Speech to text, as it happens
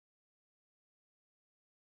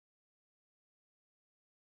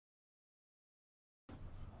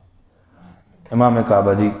امام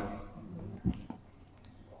کعبہ جی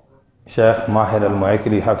شیخ ماہر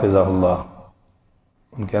المعیقلی حافظہ اللہ،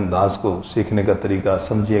 ان کے انداز کو سیکھنے کا طریقہ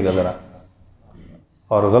سمجھیے گا ذرا،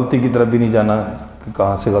 اور غلطی کی طرف بھی نہیں جانا کہ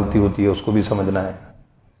کہاں سے غلطی ہوتی ہے، اس کو بھی سمجھنا ہے۔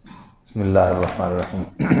 بسم اللہ الرحمن الرحیم۔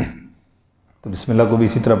 تو بسم اللہ کو بھی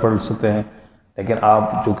اسی طرح پڑھ سکتے ہیں، لیکن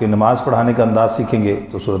آپ چونکہ نماز پڑھانے کا انداز سیکھیں گے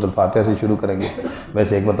تو سورۃ الفاتحہ سے شروع کریں گے،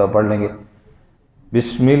 ویسے ایک مرتبہ پڑھ لیں گے۔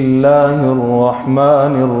 بسم اللہ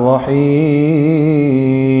الرحمن الرحیم،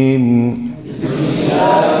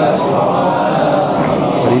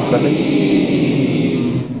 قریب کر لیں گے،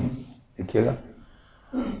 دیکھیے گا۔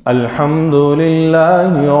 الحمد للہ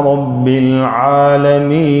رب العالمین،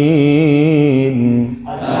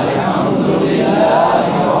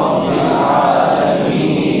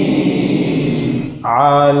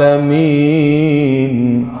 عالمین،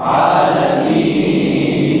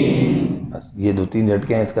 بس یہ دو تین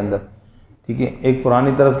جھٹکے ہیں اس کے اندر، ٹھیک ہے۔ ایک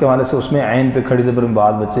پرانی طرز کے حوالے سے اس میں عین پہ کھڑی زبر میں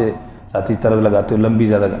بعض بچے ساتھی طرز لگاتے ہو لمبی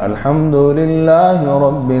زیادہ، الحمد للہ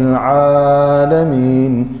رب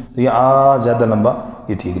العالمین، تو یہ زیادہ لمبا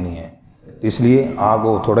یہ ٹھیک نہیں ہے، تو اس لیے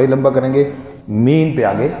کو تھوڑا ہی لمبا کریں گے، مین پہ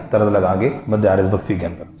آگے طرز لگا گے مد عارض وقفی کے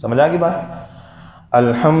اندر، سمجھ آگی بات؟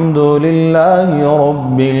 الحمد للہ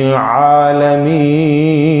رب العالمین،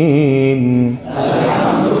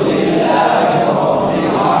 الحمد للہ رب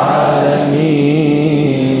العالمین،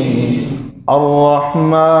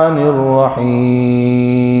 الرحمن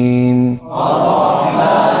الرحیم،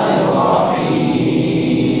 الرحمن الرحیم۔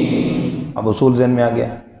 اب اصول ذہن میں آ گیا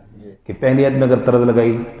کہ پہلی آیت میں اگر طرز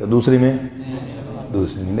لگائی تو دوسری میں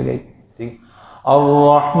دوسری نہیں لگائی، ٹھیک۔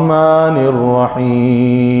 الرحمن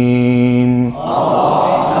الرحیم،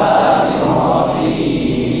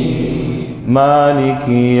 مالک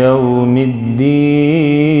یوم الدین،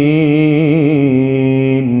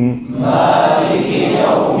 مالک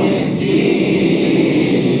یوم الدین،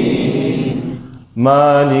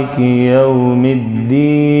 مالک یوم الدین،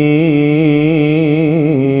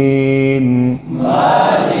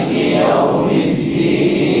 مالک یوم الدین،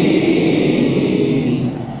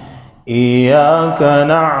 ایاک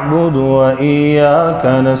نعبد و ایاک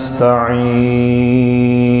نستعین،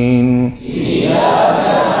 ایاک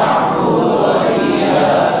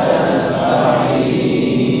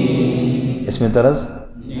میں طرز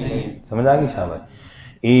سمجھ آگئی شاباش۔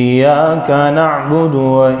 ایاک نعبد و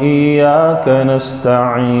ایاک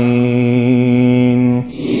نستعین،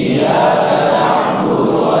 ایاک نعبد و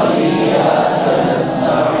ایاک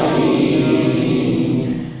نستعین،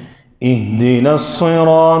 اہدنا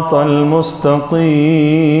الصراط المستقیم،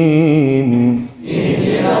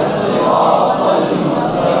 اہدنا الصراط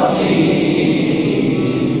المستقیم،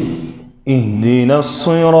 اہدنا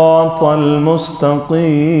الصراط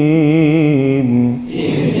المستقیم،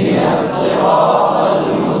 اہدنا الصراط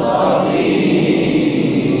المستقیم،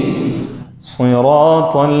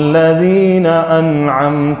 صراط الذین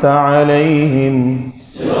انعمت علیہم،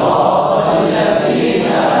 صراط الذین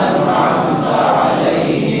انعمت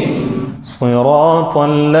علیہم، صراط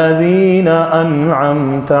الذین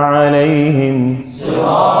انعمت علیہم،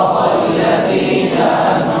 صراط الذین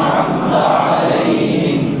انعمت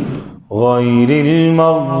علیہم، غیر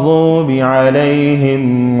المغضوب علیہم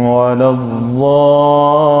ولا الضالین،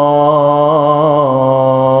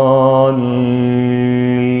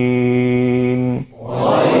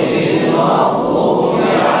 غیر المغضوب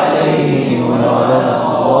علیہم ولا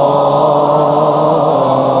الضالین۔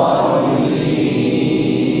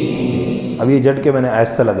 اب یہ جھٹکے میں نے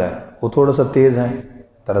آہستہ لگایا، وہ تھوڑا سا تیز ہیں،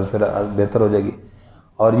 طرز پھر بہتر ہو جائے گی۔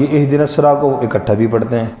 اور یہ اہدنا الصراط کو اکٹھا بھی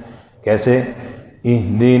پڑھتے ہیں، کیسے؟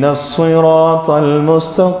 اہدنا الصراط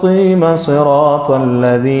المستقیم صراط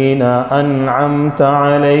الذین انعمت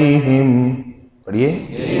علیہم، پڑھیے،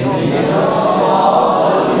 اہدنا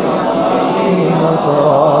الصراط المستقیم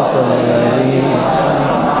صراط الذین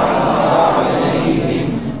انعمت علیہم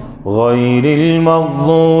غیر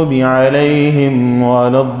المغضوب علیہم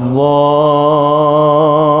ولا الضالین،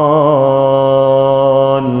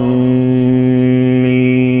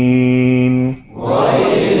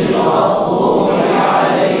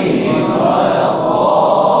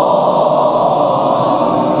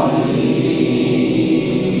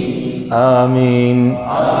 آمین۔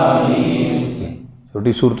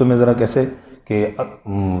 چھوٹی صورتوں میں ذرا کیسے کہ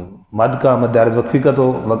مد کا مد عارض وقفی کا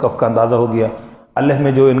تو وقف کا اندازہ ہو گیا، الف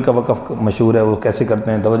میں جو ان کا وقف مشہور ہے وہ کیسے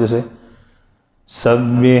کرتے ہیں، توجہ سے۔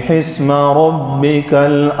 سبح اسم ربک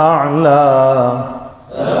الاعلی،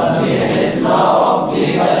 سبح اسم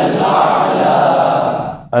ربک الاعلی،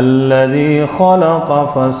 الذی خلق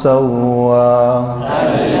فسوى،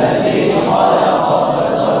 الذی خلق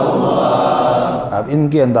فسوى۔ اب ان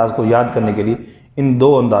کے انداز کو یاد کرنے کے لیے ان دو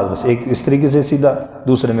انداز بس، ایک اس طریقے سے سیدھا،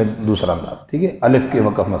 دوسرے میں دوسرا انداز، ٹھیک ہے؟ الف کے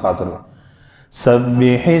وقف میں خاص طور پر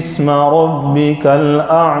سبح اسم ربک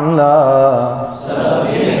الاعلی،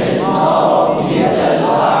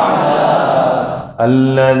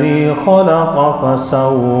 الذی خلق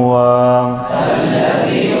فسوى،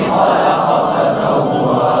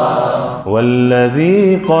 والذی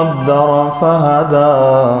قدر فہدى،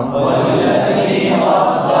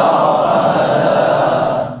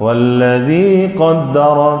 والذی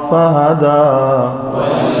قدر فہدى،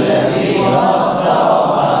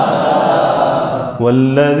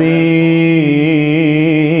 والذی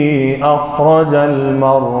اخرج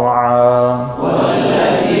المرعى،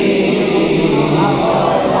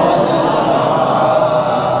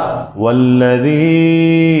 والذی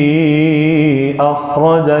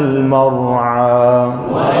اخرج المرعى،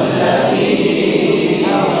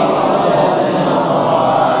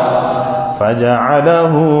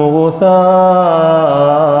 فجعله غثاء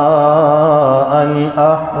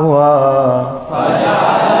أحوى،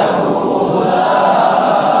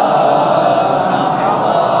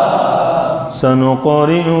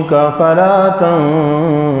 سنقرئك فلا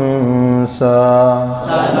تنسى،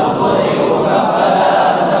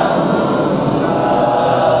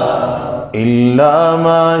 إلا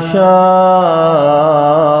ما شاء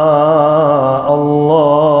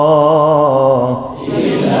الله،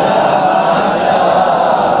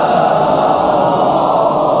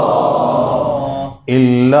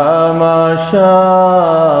 إلا ما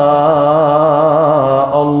شاء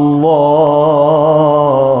الله،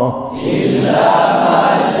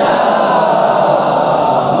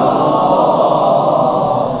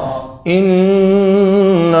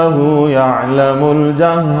 إنه يعلم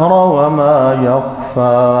الجهر وما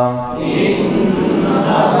يخفى،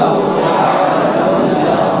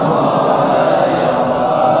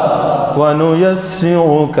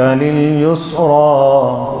 ونيسرك لليسرى،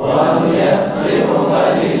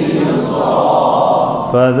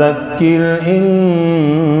 فذكر إن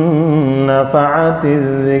نفعت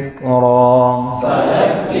الذكرى،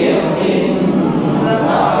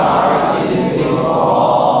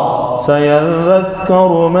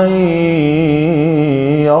 سيذكر من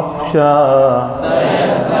يخشى،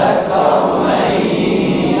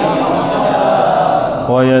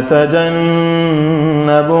 ويتجنبها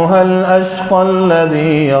الأشقى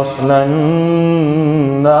الذي يصلى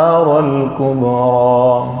النار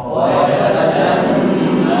الكبرى،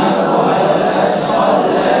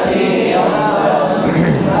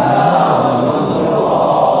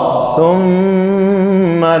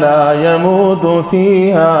 ثم لا يموت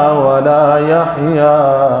فيها ولا يحيا،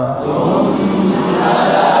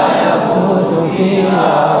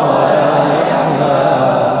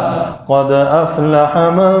 قد أفلح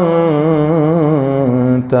من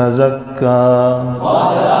تزكى،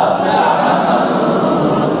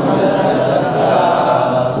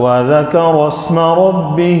 وذكر اسم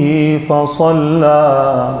ربه فصلى،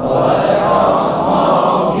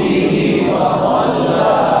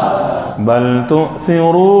 بل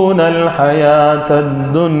تؤثرون الحياة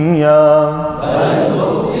الدنيا،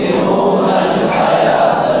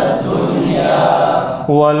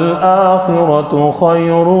 والآخرة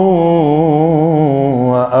خير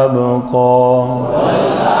وأبقى،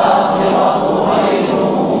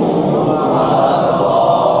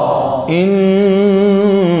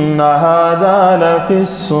 إن هذا لفي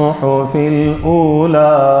الصحف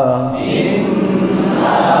الأولى،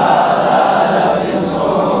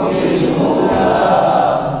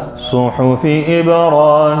 صحف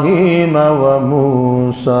إبراهيم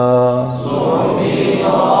وموسى،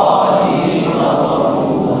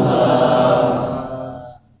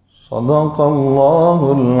 صدق الله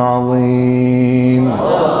العظيم.